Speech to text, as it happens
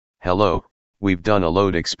Hello, we've done a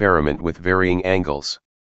load experiment with varying angles.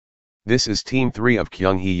 This is Team 3 of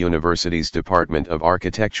Kyung Hee University's Department of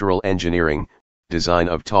Architectural Engineering, Design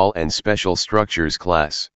of Tall and Special Structures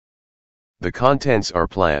class. The contents are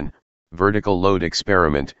plan, vertical load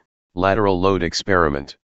experiment, lateral load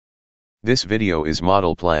experiment. This video is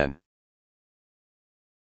model plan.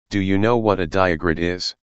 Do you know what a diagrid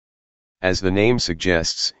is? As the name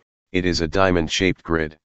suggests, it is a diamond-shaped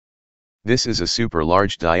grid. This is a super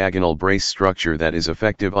large diagonal brace structure that is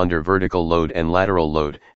effective under vertical load and lateral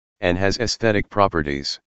load, and has aesthetic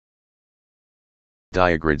properties.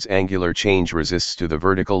 Diagrid's angular change resists to the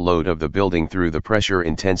vertical load of the building through the pressure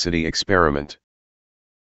intensity experiment.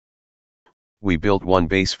 We built one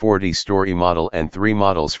base 40-story model and 3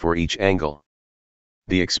 models for each angle.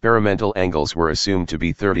 The experimental angles were assumed to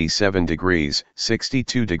be 37 degrees,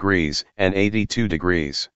 62 degrees, and 82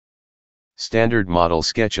 degrees. Standard model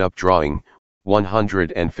SketchUp drawing,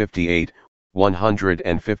 158,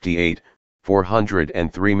 158,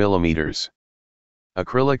 403 mm.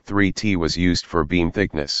 Acrylic 3T was used for beam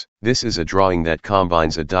thickness. This is a drawing that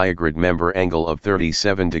combines a diagrid member angle of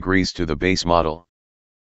 37 degrees to the base model.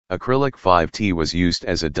 Acrylic 5T was used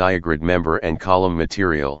as a diagrid member and column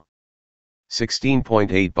material.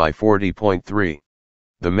 16.8 by 40.3.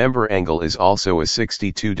 The member angle is also a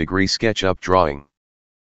 62-degree SketchUp drawing.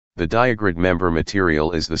 The diagrid member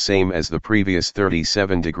material is the same as the previous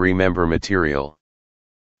 37-degree member material.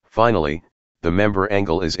 Finally, the member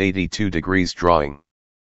angle is 82 degrees drawing.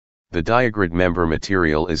 The diagrid member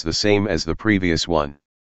material is the same as the previous one.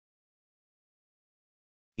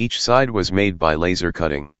 Each side was made by laser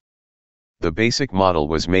cutting. The basic model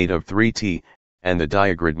was made of 3T, and the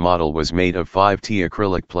diagrid model was made of 5T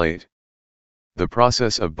acrylic plate. The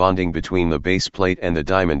process of bonding between the base plate and the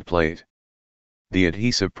diamond plate. The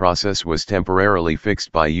adhesive process was temporarily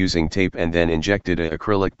fixed by using tape and then injected an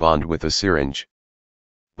acrylic bond with a syringe.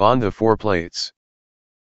 Bond the 4 plates.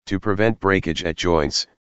 To prevent breakage at joints,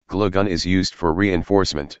 glue gun is used for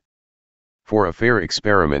reinforcement. For a fair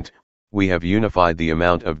experiment, we have unified the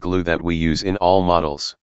amount of glue that we use in all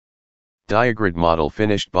models. Diagrid model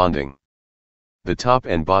finished bonding. The top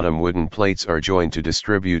and bottom wooden plates are joined to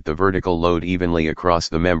distribute the vertical load evenly across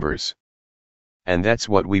the members. And that's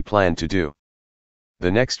what we plan to do. The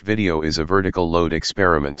next video is a vertical load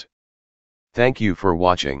experiment. Thank you for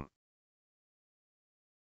watching.